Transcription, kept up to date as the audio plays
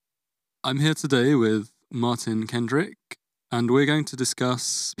I'm here today with Martin Kendrick, and we're going to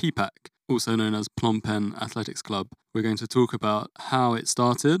discuss PPAC, also known as Phnom Penh Athletics Club. We're going to talk about how it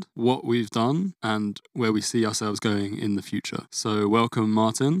started, what we've done, and where we see ourselves going in the future. So welcome,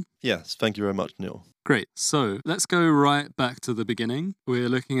 Martin. Yes, thank you very much, Neil. Great. So let's go right back to the beginning. We're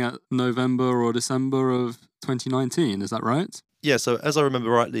looking at November or December of 2019, is that right? Yeah, so as I remember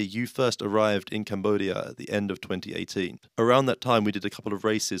rightly, you first arrived in Cambodia at the end of 2018. Around that time, we did a couple of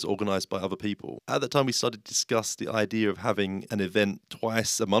races organised by other people. At that time, we started to discuss the idea of having an event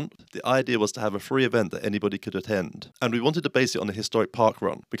twice a month. The idea was to have a free event that anybody could attend. And we wanted to base it on a historic park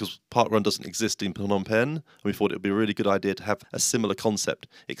run, because park run doesn't exist in Phnom Penh. And we thought it would be a really good idea to have a similar concept,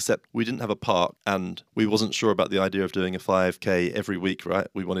 except we didn't have a park and we wasn't sure about the idea of doing a 5K every week, right?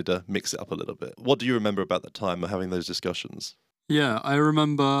 We wanted to mix it up a little bit. What do you remember about that time of having those discussions? Yeah, I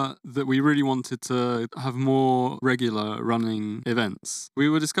remember that we really wanted to have more regular running events. We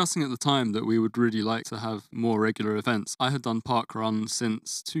were discussing at the time that we would really like to have more regular events. I had done park run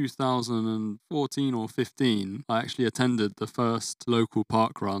since 2014 or 15. I actually attended the first local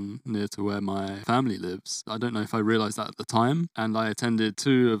park run near to where my family lives. I don't know if I realised that at the time. And I attended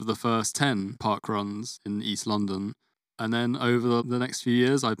 2 of the first 10 park runs in East London. And then over the next few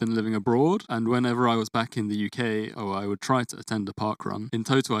years, I've been living abroad. And whenever I was back in the UK, I would try to attend a park run. In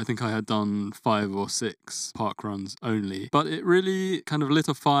total, I think I had done 5 or 6 park runs only. But it really kind of lit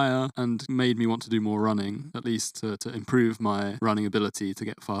a fire and made me want to do more running, at least to improve my running ability to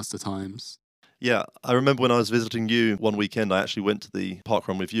get faster times. Yeah, I remember when I was visiting you one weekend, I actually went to the park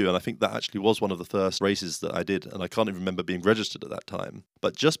run with you, and I think that actually was one of the first races that I did, and I can't even remember being registered at that time.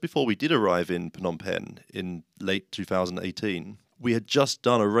 But just before we did arrive in Phnom Penh in late 2018, we had just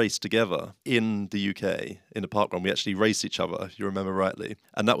done a race together in the UK in a park run. We actually raced each other, if you remember rightly.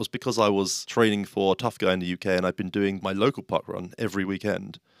 And that was because I was training for Tough Guy in the UK, and I'd been doing my local park run every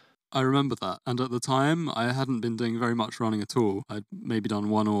weekend. I remember that. And at the time, I hadn't been doing very much running at all. I'd maybe done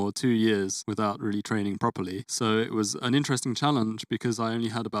 1 or 2 years without really training properly. So it was an interesting challenge because I only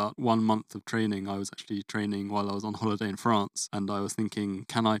had about 1 month of training. I was actually training while I was on holiday in France. And I was thinking,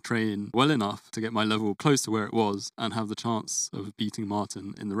 can I train well enough to get my level close to where it was and have the chance of beating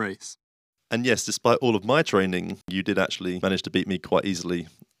Martin in the race? And yes, despite all of my training, you did actually manage to beat me quite easily,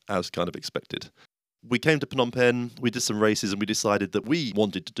 as kind of expected. We came to Phnom Penh, we did some races, and we decided that we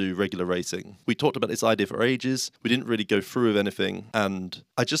wanted to do regular racing. We talked about this idea for ages, we didn't really go through with anything, and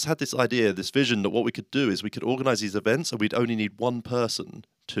I just had this idea, this vision that what we could do is we could organise these events and we'd only need one person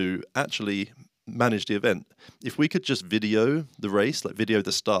to actually manage the event. If we could just video the race, like video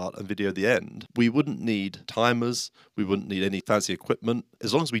the start and video the end, we wouldn't need timers, we wouldn't need any fancy equipment.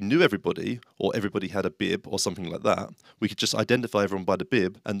 As long as we knew everybody, or everybody had a bib or something like that, we could just identify everyone by the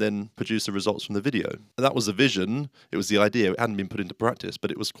bib and then produce the results from the video. And that was the vision, it was the idea, it hadn't been put into practice,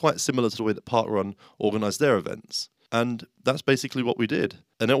 but it was quite similar to the way that Parkrun organised their events. And that's basically what we did.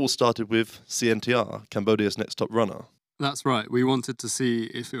 And it all started with CNTR, Cambodia's Next Top Runner. That's right. We wanted to see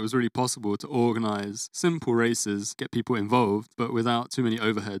if it was really possible to organise simple races, get people involved, but without too many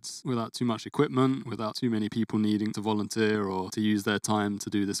overheads, without too much equipment, without too many people needing to volunteer or to use their time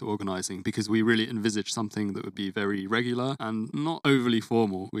to do this organising, because we really envisage something that would be very regular and not overly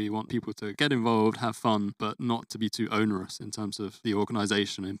formal. We want people to get involved, have fun, but not to be too onerous in terms of the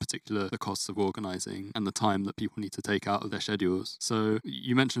organisation, in particular the costs of organising and the time that people need to take out of their schedules. So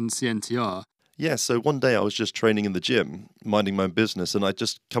you mentioned CNTR. Yeah, so one day I was just training in the gym, minding my own business, and I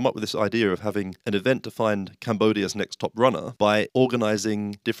just come up with this idea of having an event to find Cambodia's next top runner by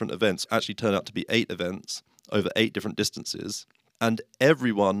organising different events. Actually turned out to be 8 events over 8 different distances, and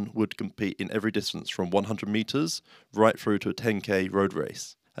everyone would compete in every distance from 100 metres right through to a 10k road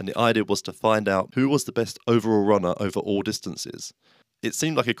race. And the idea was to find out who was the best overall runner over all distances. It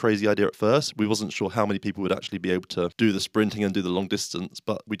seemed like a crazy idea at first. We wasn't sure how many people would actually be able to do the sprinting and do the long distance,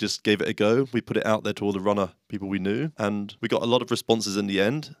 but we just gave it a go. We put it out there to all the runner people we knew, and we got a lot of responses in the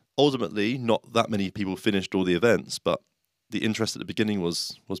end. Ultimately, not that many people finished all the events, but the interest at the beginning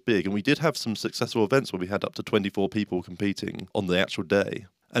was big, and we did have some successful events where we had up to 24 people competing on the actual day,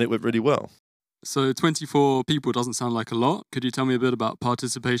 and it went really well. So 24 people doesn't sound like a lot. Could you tell me a bit about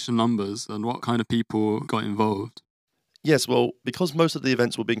participation numbers and what kind of people got involved? Yes, well, because most of the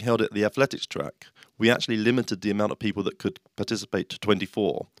events were being held at the athletics track, we actually limited the amount of people that could participate to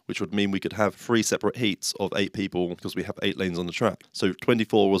 24, which would mean we could have 3 separate heats of 8 people because we have 8 lanes on the track. So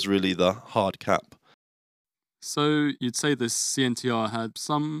 24 was really the hard cap. So you'd say this CNTR had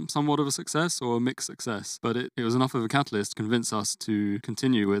somewhat of a success or a mixed success, but it was enough of a catalyst to convince us to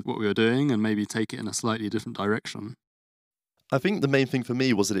continue with what we were doing and maybe take it in a slightly different direction. I think the main thing for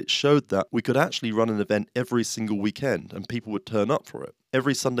me was that it showed that we could actually run an event every single weekend and people would turn up for it.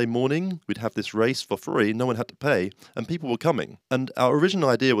 Every Sunday morning, we'd have this race for free, no one had to pay, and people were coming. And our original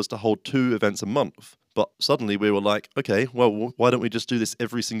idea was to hold 2 events a month. But suddenly we were like, okay, well, why don't we just do this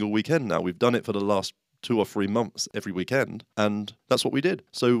every single weekend now? We've done it for the last 2 or 3 months every weekend, and that's what we did.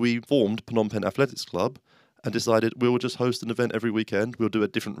 So we formed Phnom Penh Athletics Club and decided we will just host an event every weekend. We'll do a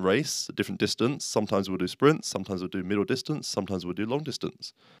different race, a different distance. Sometimes we'll do sprints, sometimes we'll do middle distance, sometimes we'll do long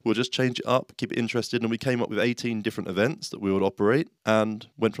distance. We'll just change it up, keep it interesting, and we came up with 18 different events that we would operate and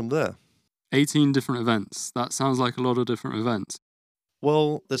went from there. 18 different events. That sounds like a lot of different events.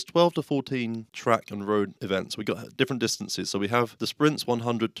 Well, there's 12 to 14 track and road events. We got different distances. So we have the sprints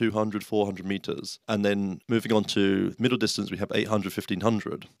 100, 200, 400 meters. And then moving on to middle distance, we have 800,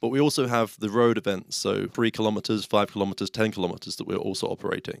 1500. But we also have the road events. So 3 kilometers, 5 kilometers, 10 kilometers that we're also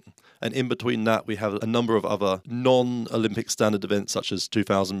operating. And in between that, we have a number of other non-Olympic standard events such as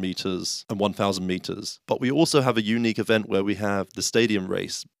 2000 meters and 1000 meters. But we also have a unique event where we have the stadium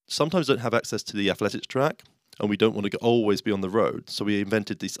race. Sometimes don't have access to the athletics track, and we don't want to always be on the road. So we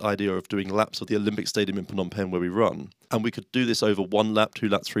invented this idea of doing laps of the Olympic Stadium in Phnom Penh where we run. And we could do this over 1 lap, 2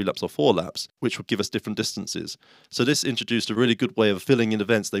 laps, 3 laps, or 4 laps, which would give us different distances. So this introduced a really good way of filling in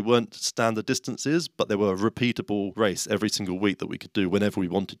events. They weren't standard distances, but they were a repeatable race every single week that we could do whenever we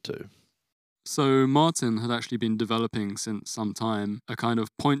wanted to. So Martin had actually been developing since some time a kind of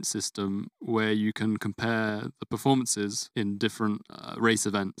point system where you can compare the performances in different race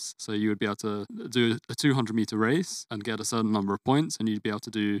events. So you would be able to do a 200-meter race and get a certain number of points, and you'd be able to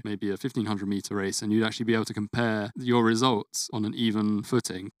do maybe a 1500-meter race, and you'd actually be able to compare your results on an even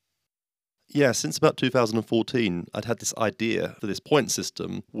footing. Yeah, since about 2014, I'd had this idea for this point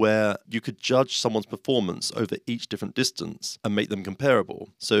system where you could judge someone's performance over each different distance and make them comparable.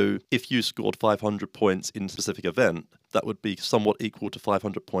 So if you scored 500 points in a specific event, that would be somewhat equal to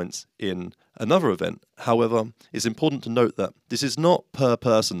 500 points in another event. However, it's important to note that this is not per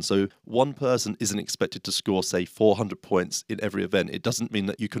person. So one person isn't expected to score, say, 400 points in every event. It doesn't mean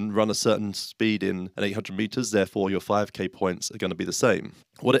that you can run a certain speed in an 800 meters, therefore your 5K points are going to be the same.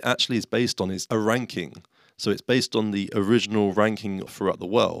 What it actually is based on is a ranking. So it's based on the original ranking throughout the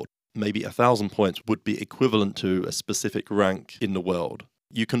world. Maybe 1,000 points would be equivalent to a specific rank in the world.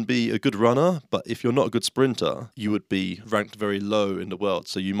 You can be a good runner, but if you're not a good sprinter, you would be ranked very low in the world.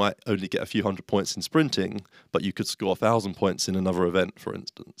 So you might only get a few hundred points in sprinting, but you could score 1,000 points in another event, for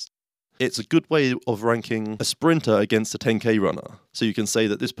instance. It's a good way of ranking a sprinter against a 10K runner. So you can say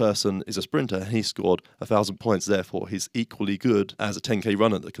that this person is a sprinter and he scored 1,000 points, therefore he's equally good as a 10K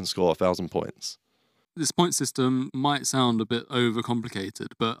runner that can score 1,000 points. This point system might sound a bit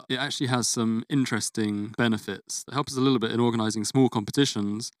overcomplicated, but it actually has some interesting benefits that help us a little bit in organising small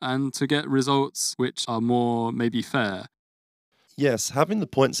competitions and to get results which are more maybe fair. Yes, having the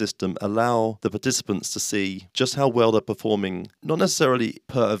point system allow the participants to see just how well they're performing, not necessarily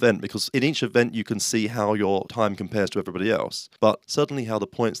per event, because in each event you can see how your time compares to everybody else, but certainly how the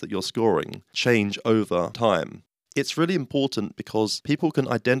points that you're scoring change over time. It's really important because people can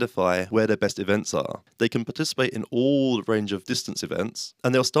identify where their best events are. They can participate in all the range of distance events,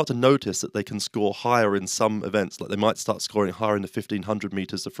 and they'll start to notice that they can score higher in some events. Like they might start scoring higher in the 1,500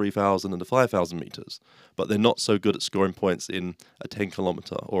 meters, the 3,000 and the 5,000 meters, but they're not so good at scoring points in a 10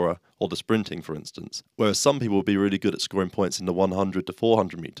 kilometer or the sprinting, for instance. Whereas some people will be really good at scoring points in the 100 to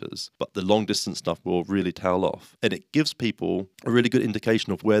 400 meters, but the long distance stuff will really tail off. And it gives people a really good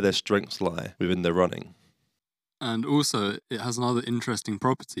indication of where their strengths lie within their running. And also, it has another interesting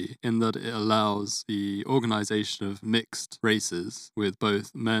property in that it allows the organisation of mixed races with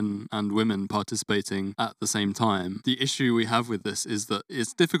both men and women participating at the same time. The issue we have with this is that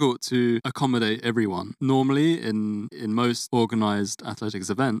it's difficult to accommodate everyone. Normally, in most organised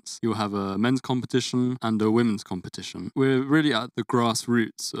athletics events, you'll have a men's competition and a women's competition. We're really at the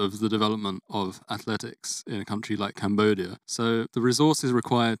grassroots of the development of athletics in a country like Cambodia. So the resources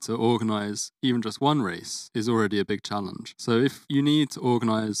required to organise even just one race is already a big challenge. So if you need to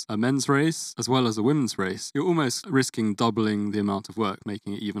organise a men's race as well as a women's race, you're almost risking doubling the amount of work,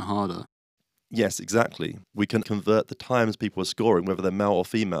 making it even harder. Yes, exactly. We can convert the times people are scoring, whether they're male or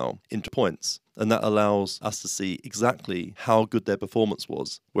female, into points. And that allows us to see exactly how good their performance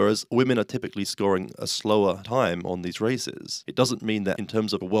was. Whereas women are typically scoring a slower time on these races. It doesn't mean that in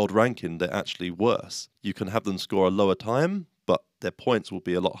terms of a world ranking, they're actually worse. You can have them score a lower time, but their points will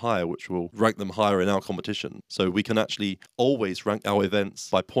be a lot higher, which will rank them higher in our competition. So we can actually always rank our events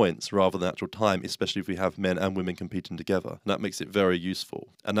by points rather than actual time, especially if we have men and women competing together. And that makes it very useful.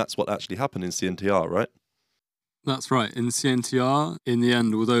 And that's what actually happened in CNTR, right? That's right. In CNTR, in the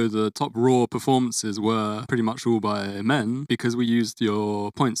end, although the top raw performances were pretty much all by men, because we used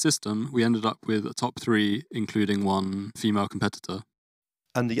your point system, we ended up with a top 3, including 1 female competitor.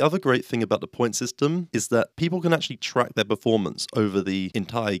 And the other great thing about the point system is that people can actually track their performance over the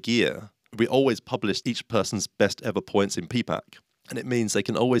entire year. We always publish each person's best ever points in PPAC, and it means they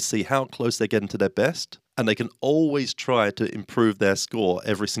can always see how close they're getting to their best, and they can always try to improve their score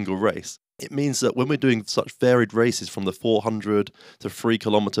every single race. It means that when we're doing such varied races from the 400 to 3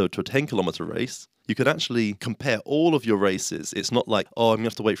 kilometer to a 10 kilometer race, you can actually compare all of your races. It's not like, oh, I'm going to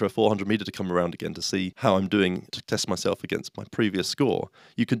have to wait for a 400 meter to come around again to see how I'm doing to test myself against my previous score.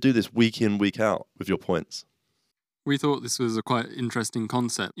 You can do this week in, week out with your points. We thought this was a quite interesting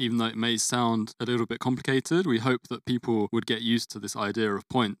concept, even though it may sound a little bit complicated. We hope that people would get used to this idea of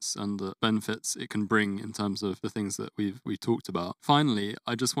points and the benefits it can bring in terms of the things that we've talked about. Finally,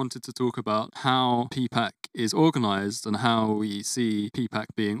 I just wanted to talk about how PPAC is organised and how we see PPAC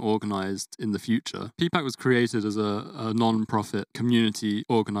being organised in the future. PPAC was created as a non-profit community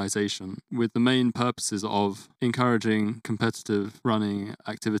organisation with the main purposes of encouraging competitive running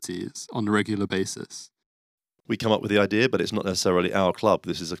activities on a regular basis. We come up with the idea, but it's not necessarily our club.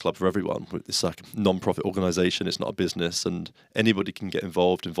 This is a club for everyone. It's like a non-profit organisation. It's not a business, and anybody can get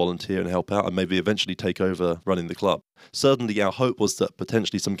involved and volunteer and help out and maybe eventually take over running the club. Certainly our hope was that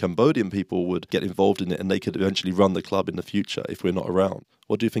potentially some Cambodian people would get involved in it and they could eventually run the club in the future if we're not around.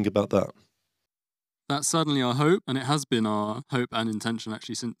 What do you think about that? That's certainly our hope, and it has been our hope and intention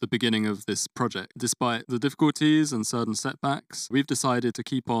actually since the beginning of this project. Despite the difficulties and certain setbacks, we've decided to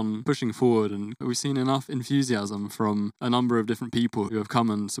keep on pushing forward, and we've seen enough enthusiasm from a number of different people who have come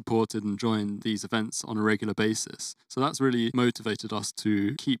and supported and joined these events on a regular basis. So that's really motivated us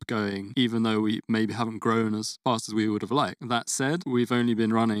to keep going, even though we maybe haven't grown as fast as we would have liked. That said, we've only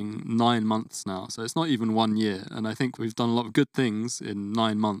been running 9 months now, so it's not even 1 year, and I think we've done a lot of good things in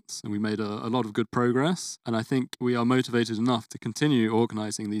 9 months, and we made a lot of good progress. And I think we are motivated enough to continue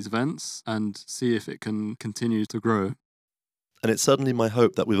organising these events and see if it can continue to grow. And it's certainly my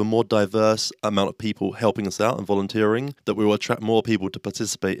hope that with a more diverse amount of people helping us out and volunteering, that we will attract more people to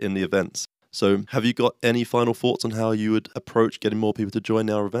participate in the events. So have you got any final thoughts on how you would approach getting more people to join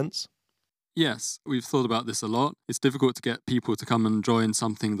our events? Yes, we've thought about this a lot. It's difficult to get people to come and join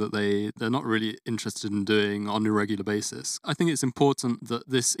something that they're not really interested in doing on a regular basis. I think it's important that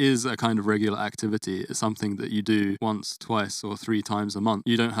this is a kind of regular activity. It's something that you do once, twice, or 3 times a month.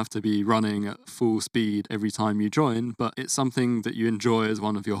 You don't have to be running at full speed every time you join, but it's something that you enjoy as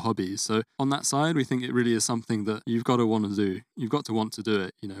one of your hobbies. So on that side, we think it really is something that you've got to want to do. You've got to want to do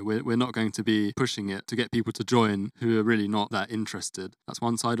it. You know, we're not going to be pushing it to get people to join who are really not that interested. That's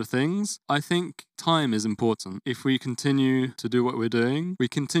one side of things. I think time is important. If we continue to do what we're doing, we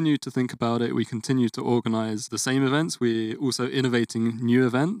continue to think about it, we continue to organise the same events, we're also innovating new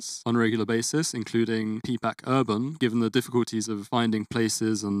events on a regular basis, including PPAC Urban. Given the difficulties of finding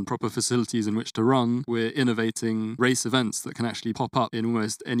places and proper facilities in which to run, we're innovating race events that can actually pop up in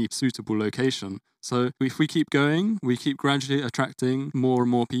almost any suitable location. So if we keep going, we keep gradually attracting more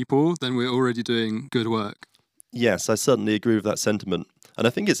and more people, then we're already doing good work. Yes, I certainly agree with that sentiment. And I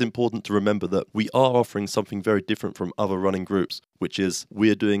think it's important to remember that we are offering something very different from other running groups, which is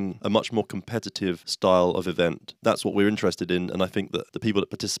we are doing a much more competitive style of event. That's what we're interested in, and I think that the people that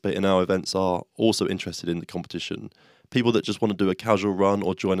participate in our events are also interested in the competition. People that just want to do a casual run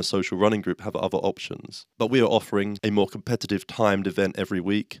or join a social running group have other options. But we are offering a more competitive timed event every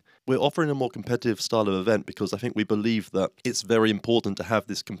week. We're offering a more competitive style of event because I think we believe that it's very important to have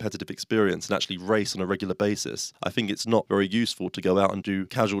this competitive experience and actually race on a regular basis. I think it's not very useful to go out and do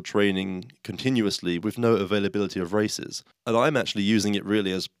casual training continuously with no availability of races. And I'm actually using it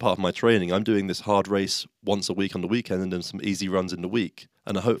really as part of my training. I'm doing this hard race once a week on the weekend and then some easy runs in the week.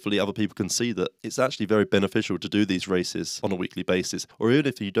 And hopefully other people can see that it's actually very beneficial to do these races on a weekly basis. Or even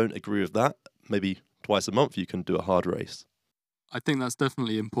if you don't agree with that, maybe twice a month you can do a hard race. I think that's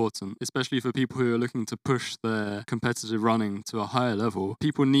definitely important, especially for people who are looking to push their competitive running to a higher level.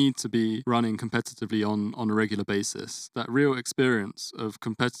 People need to be running competitively on a regular basis. That real experience of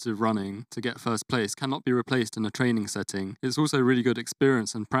competitive running to get first place cannot be replaced in a training setting. It's also really good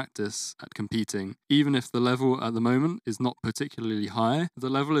experience and practice at competing. Even if the level at the moment is not particularly high, the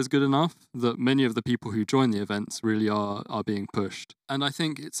level is good enough that many of the people who join the events really are being pushed. And I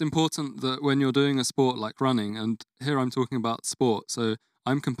think it's important that when you're doing a sport like running, and here I'm talking about sport, so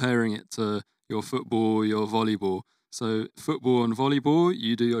I'm comparing it to your football, your volleyball. So football and volleyball,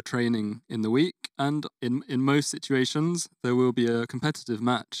 you do your training in the week And in most situations, there will be a competitive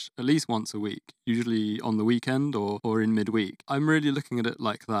match at least once a week, usually on the weekend or in midweek. I'm really looking at it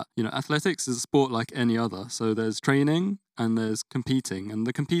like that. Athletics is a sport like any other. So there's training and there's competing. And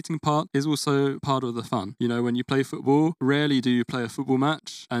the competing part is also part of the fun. When you play football, rarely do you play a football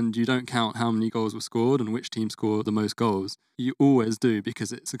match and you don't count how many goals were scored and which team scored the most goals. You always do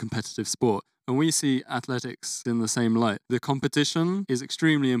because it's a competitive sport. And we see athletics in the same light. The competition is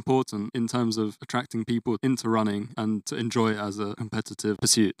extremely important in terms of attracting people into running and to enjoy it as a competitive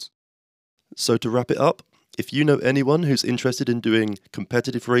pursuit. So to wrap it up, if you know anyone who's interested in doing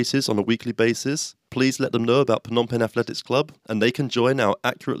competitive races on a weekly basis, please let them know about Phnom Penh Athletics Club and they can join our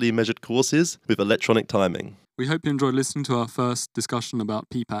accurately measured courses with electronic timing. We hope you enjoyed listening to our first discussion about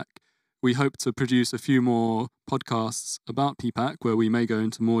PPAC. We hope to produce a few more podcasts about PPAC where we may go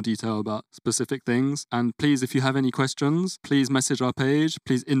into more detail about specific things. And please, if you have any questions, please message our page,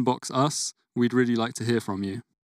 please inbox us. We'd really like to hear from you.